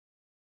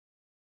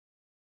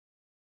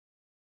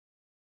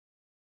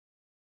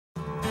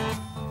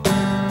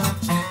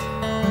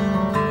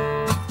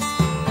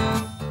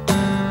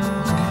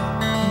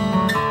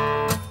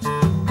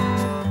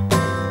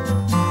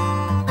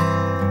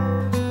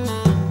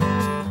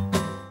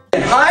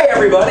Hi,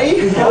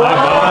 everybody.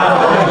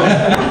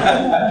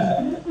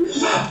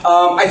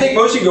 I think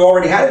most of you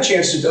already had a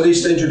chance to at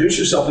least introduce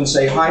yourself and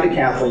say hi to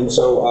Kathleen,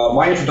 so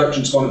my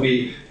introduction is going to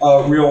be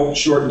real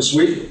short and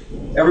sweet.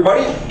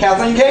 Everybody,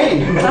 Kathleen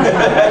Kane.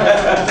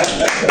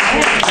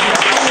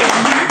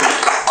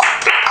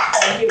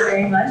 Thank you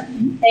very much.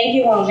 Thank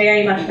you all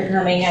very much for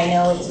coming. I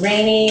know it's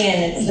rainy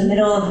and it's the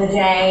middle of the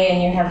day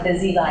and you have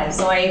busy lives,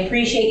 so I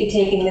appreciate you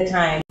taking the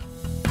time.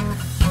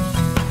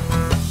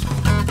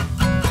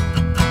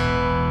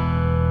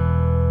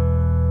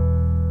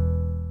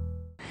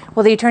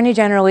 Well, the Attorney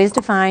General is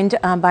defined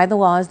by the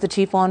law as the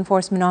Chief Law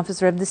Enforcement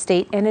Officer of the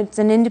state, and it's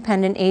an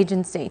independent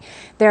agency.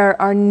 There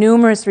are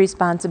numerous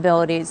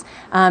responsibilities.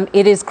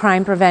 It is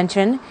crime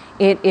prevention,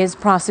 it is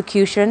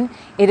prosecution,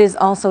 it is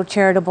also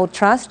charitable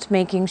trust,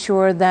 making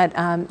sure that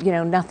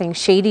nothing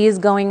shady is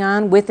going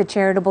on with the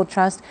charitable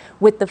trust,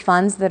 with the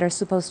funds that are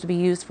supposed to be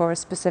used for a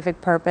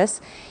specific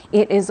purpose.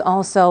 It is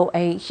also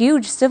a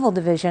huge civil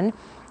division,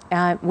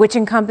 which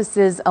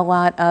encompasses a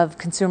lot of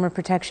consumer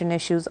protection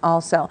issues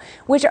also,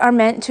 which are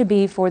meant to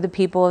be for the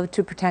people,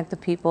 to protect the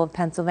people of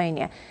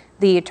Pennsylvania.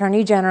 The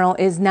Attorney General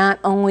is not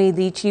only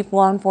the Chief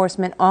Law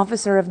Enforcement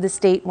Officer of the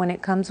state when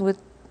it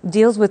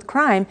deals with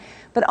crime,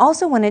 but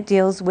also when it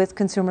deals with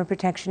consumer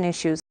protection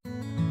issues.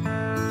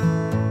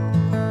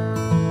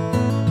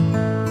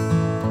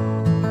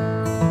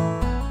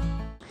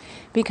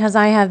 Because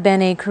I have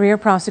been a career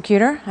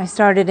prosecutor. I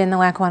started in the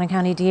Lackawanna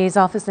County DA's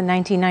office in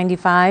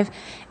 1995,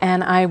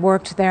 and I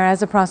worked there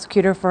as a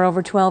prosecutor for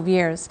over 12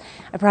 years.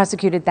 I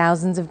prosecuted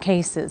thousands of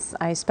cases.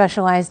 I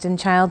specialized in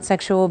child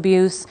sexual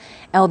abuse,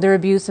 elder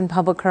abuse, and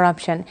public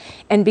corruption.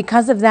 And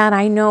because of that,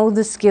 I know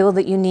the skill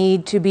that you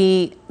need to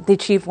be the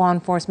Chief Law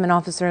Enforcement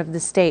Officer of the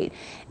state.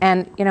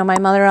 And my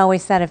mother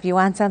always said, if you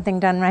want something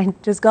done right,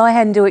 just go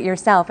ahead and do it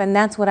yourself. And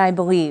that's what I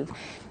believe.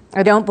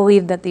 I don't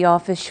believe that the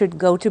office should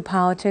go to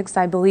politics.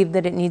 I believe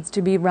that it needs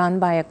to be run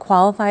by a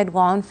qualified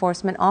law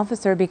enforcement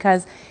officer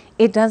because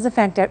it does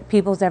affect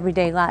people's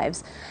everyday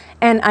lives.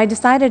 And I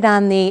decided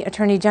on the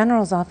Attorney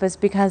General's office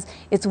because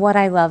it's what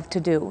I love to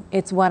do.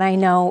 It's what I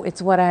know,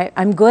 it's what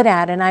I'm good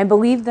at, and I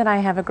believe that I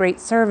have a great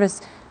service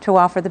to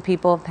offer the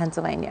people of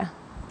Pennsylvania.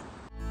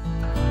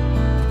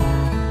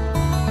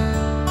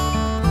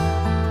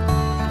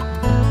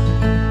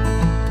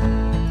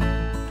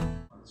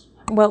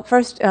 Well,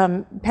 first,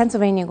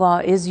 Pennsylvania law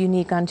is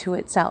unique unto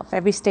itself.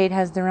 Every state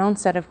has their own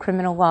set of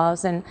criminal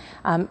laws, and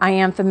I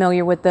am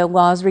familiar with the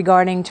laws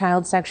regarding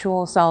child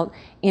sexual assault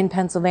in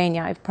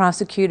Pennsylvania. I've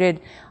prosecuted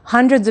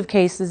hundreds of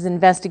cases,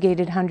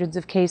 investigated hundreds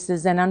of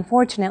cases, and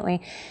unfortunately,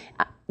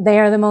 they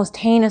are the most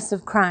heinous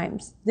of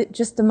crimes,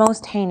 just the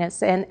most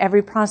heinous, and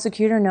every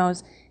prosecutor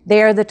knows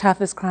they are the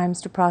toughest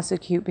crimes to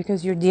prosecute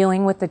because you're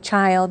dealing with a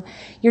child,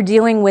 you're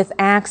dealing with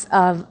acts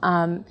of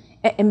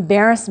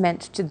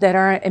embarrassment that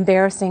are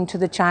embarrassing to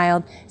the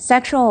child,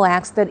 sexual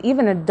acts that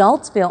even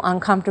adults feel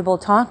uncomfortable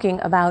talking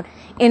about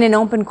in an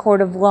open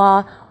court of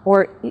law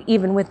or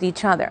even with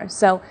each other.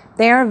 So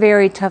they are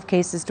very tough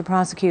cases to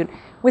prosecute.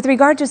 With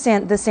regard to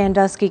the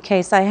Sandusky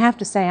case, I have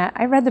to say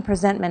I read the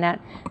presentment at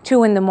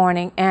 2 in the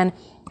morning, and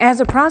as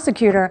a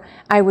prosecutor,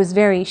 I was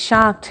very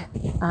shocked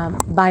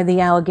by the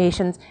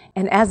allegations,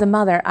 and as a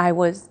mother, I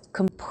was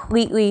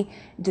completely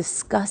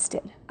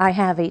disgusted. I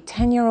have a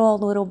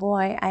 10-year-old little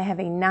boy. I have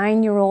a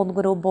 9-year-old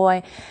little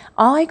boy.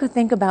 All I could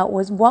think about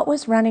was what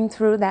was running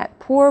through that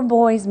poor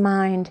boy's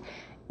mind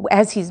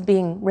as he's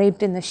being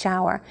raped in the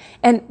shower.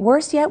 And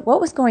worse yet, what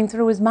was going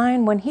through his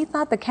mind when he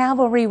thought the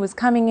cavalry was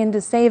coming in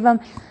to save him.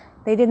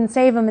 They didn't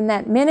save him in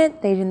that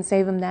minute. They didn't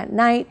save him that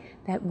night,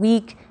 that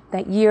week,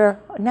 that year,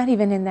 not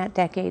even in that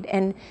decade.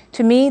 And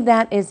to me,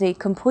 that is a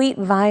complete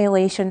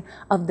violation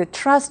of the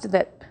trust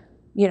that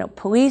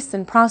police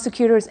and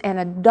prosecutors and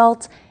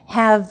adults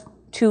have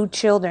to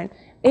children.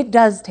 It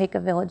does take a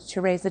village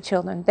to raise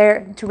children.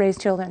 There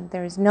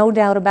is no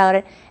doubt about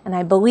it. And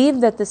I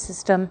believe that the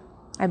system,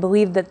 I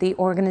believe that the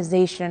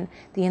organization,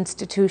 the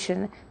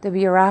institution, the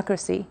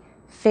bureaucracy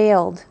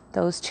failed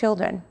those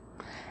children.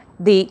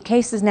 The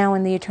case is now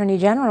in the Attorney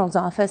General's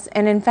office,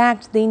 and in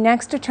fact, the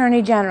next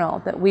Attorney General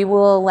that we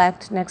will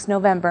elect next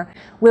November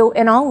will,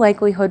 in all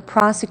likelihood,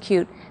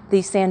 prosecute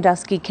the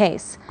Sandusky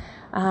case.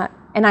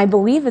 And I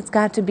believe it's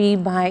got to be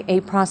by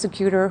a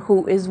prosecutor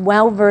who is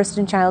well-versed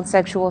in child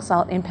sexual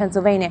assault in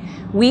Pennsylvania.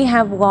 We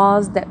have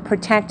laws that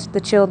protect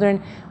the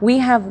children. We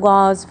have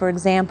laws, for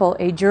example,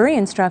 a jury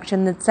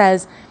instruction that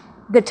says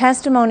the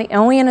testimony,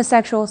 only in a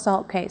sexual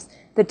assault case,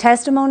 the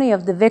testimony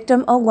of the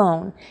victim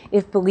alone,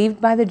 if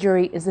believed by the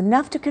jury, is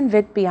enough to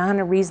convict beyond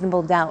a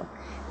reasonable doubt.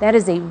 That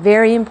is a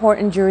very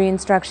important jury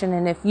instruction,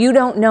 and if you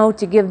don't know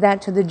to give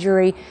that to the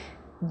jury,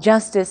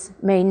 justice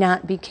may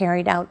not be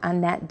carried out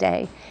on that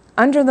day.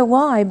 Under the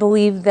law, I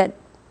believe that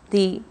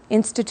the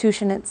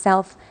institution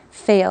itself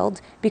failed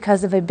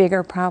because of a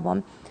bigger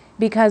problem,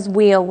 because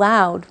we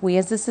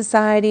as a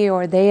society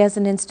or they as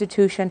an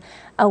institution,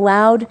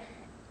 allowed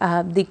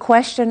the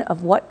question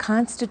of what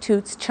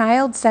constitutes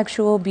child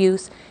sexual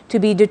abuse to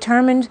be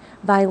determined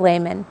by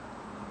laymen.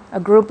 a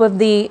group of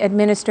the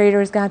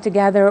administrators got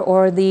together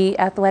or the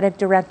athletic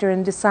director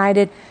and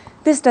decided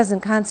this doesn't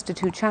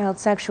constitute child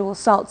sexual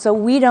assault, so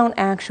we don't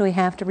actually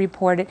have to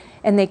report it,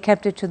 and they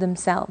kept it to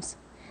themselves.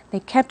 They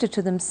kept it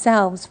to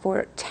themselves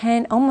for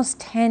almost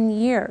 10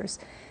 years.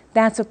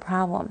 That's a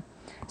problem.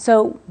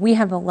 So we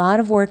have a lot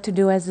of work to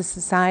do as a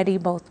society,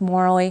 both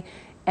morally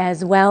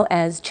as well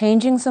as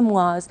changing some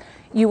laws.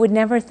 You would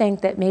never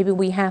think that maybe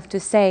we have to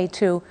say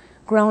to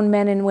grown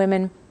men and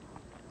women,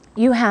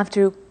 you have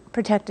to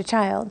protect a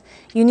child.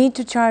 You need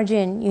to charge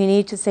in. You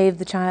need to save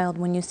the child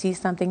when you see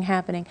something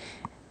happening.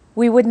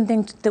 We wouldn't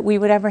think that we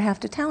would ever have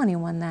to tell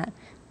anyone that.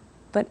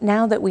 But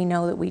now that we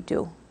know that we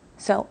do.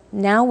 So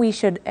now we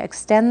should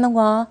extend the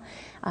law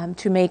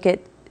to make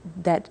it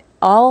that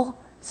all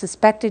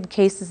suspected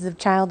cases of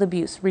child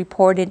abuse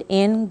reported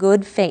in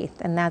good faith,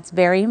 and that's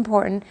very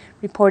important,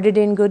 reported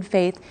in good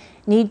faith,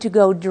 need to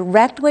go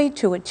directly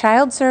to a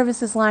child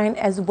services line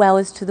as well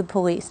as to the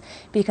police,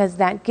 because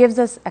that gives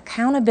us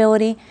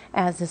accountability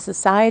as a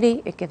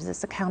society, it gives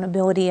us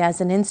accountability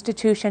as an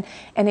institution,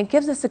 and it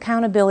gives us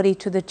accountability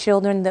to the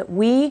children that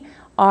we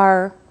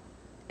are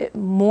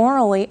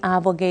morally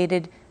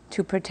obligated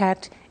to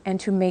protect and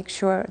to make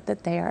sure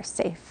that they are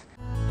safe.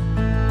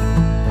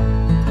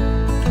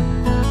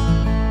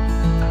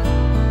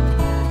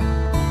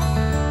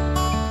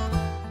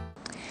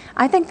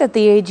 I think that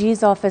the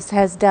AG's office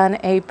has done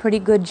a pretty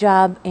good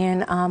job in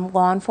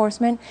law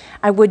enforcement.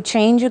 I would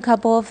change a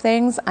couple of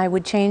things. I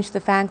would change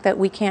the fact that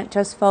we can't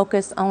just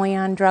focus only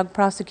on drug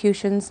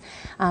prosecutions.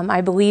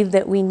 I believe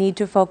that we need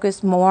to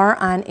focus more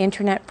on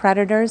internet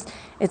predators.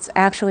 It's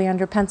actually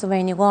under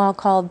Pennsylvania law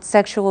called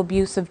sexual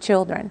abuse of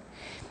children.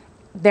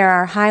 There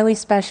are highly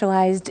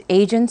specialized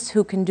agents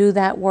who can do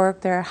that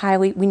work.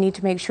 We need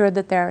to make sure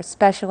that there are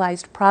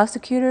specialized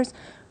prosecutors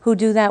who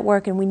do that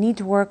work, and we need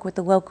to work with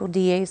the local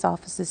DA's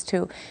offices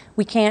too.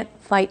 We can't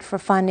fight for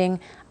funding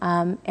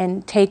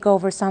and take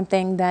over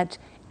something that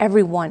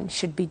everyone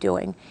should be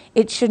doing.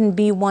 It shouldn't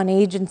be one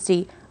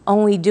agency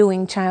only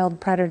doing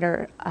child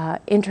predator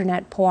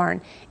internet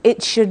porn.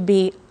 It should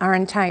be our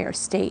entire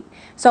state.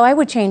 So I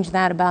would change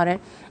that about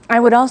it. I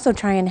would also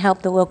try and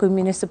help the local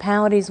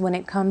municipalities when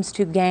it comes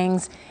to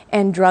gangs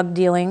and drug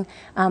dealing.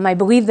 I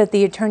believe that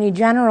the Attorney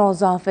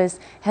General's office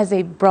has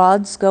a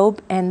broad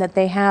scope and that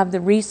they have the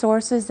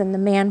resources and the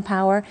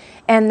manpower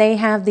and they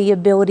have the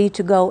ability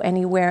to go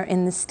anywhere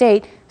in the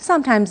state.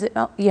 Sometimes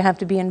you have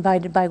to be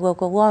invited by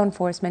local law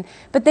enforcement,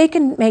 but they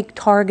can make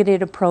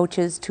targeted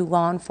approaches to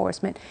law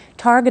enforcement,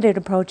 targeted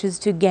approaches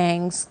to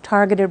gangs,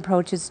 targeted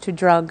approaches to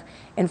drug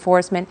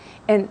enforcement.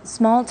 And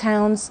small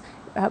towns,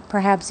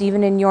 perhaps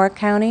even in York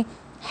County,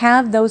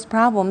 have those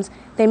problems.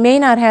 They may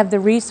not have the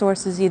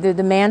resources, either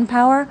the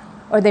manpower,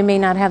 or they may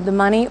not have the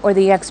money or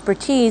the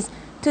expertise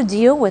to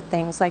deal with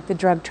things like the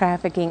drug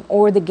trafficking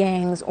or the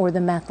gangs or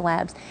the meth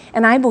labs.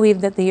 And I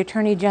believe that the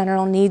Attorney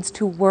General needs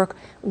to work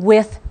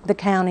with the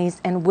counties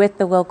and with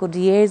the local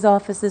DA's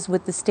offices,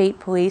 with the state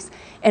police,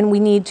 and we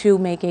need to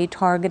make a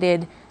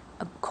targeted,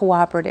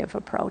 cooperative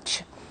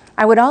approach.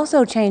 I would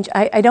also change,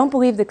 I don't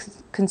believe that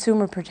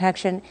consumer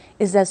protection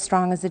is as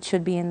strong as it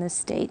should be in this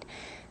state.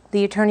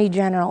 The Attorney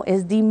General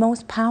is the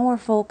most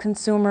powerful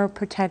consumer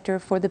protector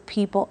for the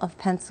people of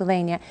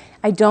Pennsylvania.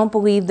 I don't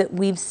believe that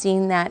we've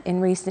seen that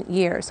in recent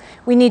years.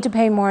 We need to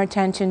pay more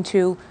attention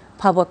to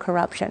public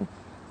corruption.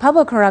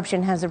 Public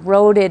corruption has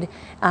eroded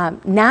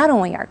not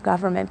only our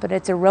government, but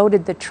it's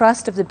eroded the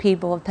trust of the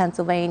people of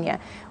Pennsylvania.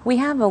 We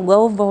have a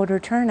low voter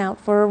turnout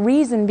for a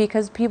reason,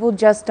 because people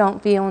just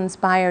don't feel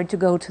inspired to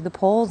go to the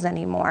polls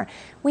anymore.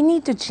 We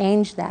need to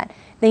change that.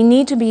 They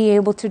need to be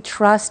able to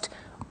trust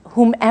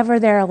whomever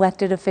their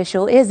elected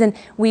official is, and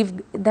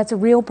that's a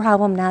real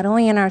problem not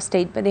only in our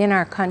state but in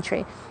our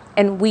country.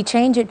 And we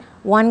change it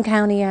one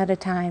county at a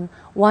time,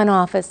 one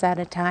office at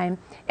a time,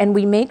 and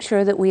we make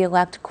sure that we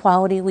elect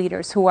quality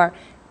leaders who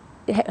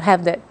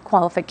have the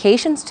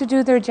qualifications to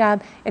do their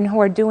job and who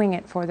are doing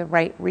it for the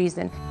right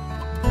reason.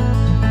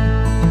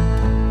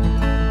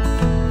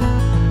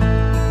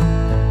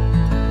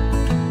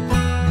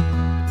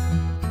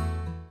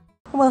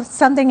 Well,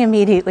 something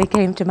immediately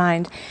came to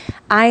mind.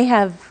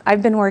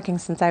 I've been working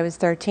since I was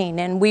 13,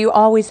 and we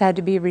always had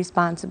to be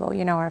responsible.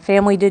 You know, our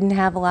family didn't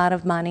have a lot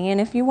of money,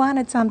 and if you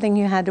wanted something,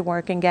 you had to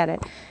work and get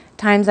it.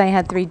 Times I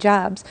had 3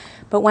 jobs.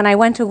 But when I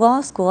went to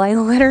law school, I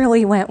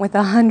literally went with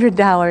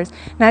 $100,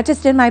 not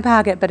just in my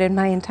pocket, but in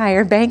my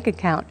entire bank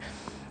account.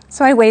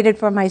 So I waited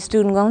for my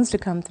student loans to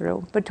come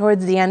through, but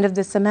towards the end of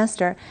the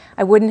semester,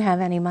 I wouldn't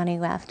have any money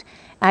left.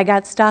 I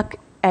got stuck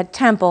at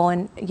Temple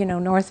in,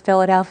 North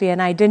Philadelphia,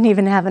 and I didn't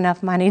even have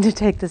enough money to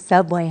take the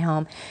subway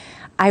home.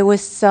 I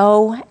was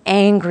so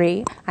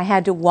angry. I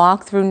had to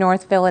walk through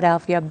North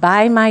Philadelphia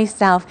by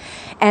myself,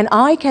 and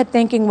all I kept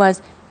thinking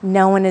was,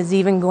 no one is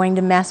even going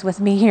to mess with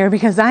me here,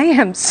 because I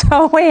am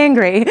so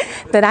angry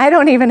that I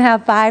don't even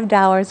have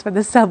 $5 for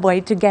the subway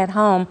to get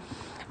home.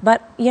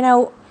 But,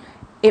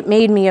 it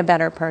made me a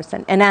better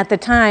person. And at the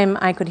time,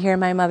 I could hear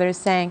my mother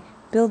saying,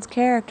 builds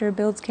character,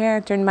 builds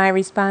character. And my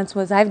response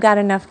was, I've got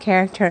enough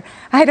character.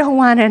 I don't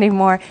want any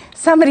more.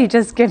 Somebody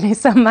just give me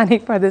some money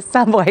for the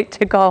subway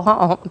to go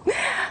home.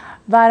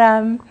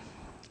 But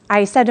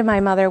I said to my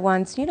mother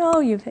once, you know,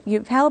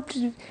 you've helped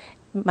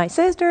my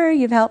sister,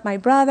 you've helped my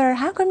brother.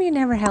 How come you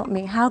never helped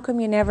me? How come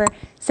you never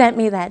sent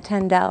me that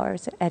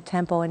 $10 at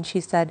Temple? And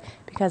she said,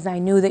 because I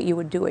knew that you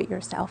would do it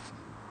yourself.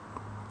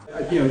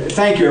 You know,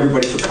 thank you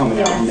everybody for coming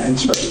out, and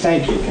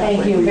thank you, Kathleen.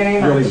 Thank you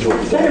very much. Really enjoyed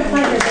it. It's been a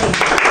pleasure.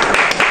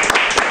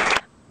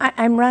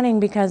 I'm running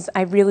because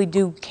I really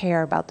do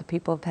care about the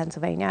people of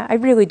Pennsylvania. I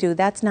really do.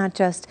 That's not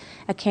just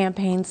a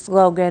campaign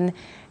slogan.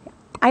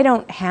 I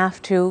don't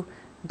have to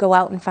go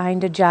out and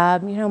find a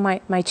job. You know,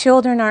 my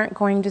children aren't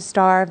going to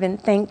starve,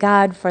 and thank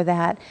God for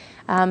that.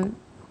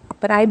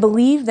 But I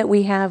believe that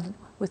we have,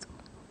 with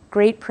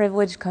great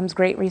privilege comes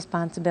great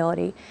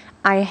responsibility.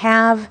 I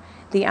have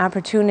the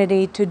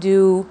opportunity to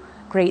do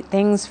great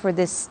things for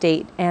this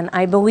state, and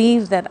I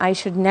believe that I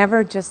should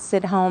never just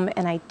sit home,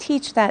 and I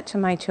teach that to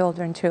my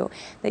children too,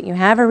 that you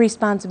have a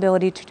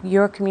responsibility to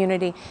your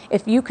community.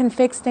 If you can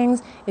fix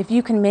things, if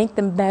you can make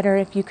them better,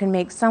 if you can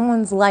make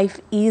someone's life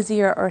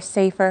easier or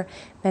safer,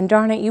 then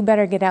darn it, you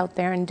better get out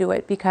there and do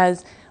it,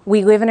 because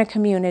we live in a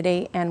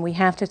community and we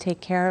have to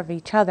take care of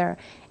each other.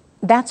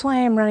 That's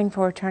why I'm running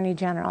for Attorney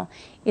General.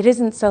 It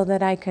isn't so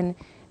that I can,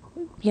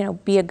 you know,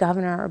 be a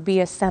governor or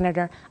be a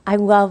senator. I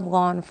love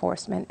law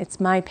enforcement. It's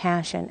my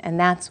passion, and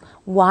that's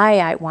why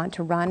I want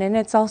to run. And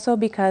it's also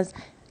because,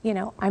 you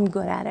know, I'm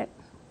good at it.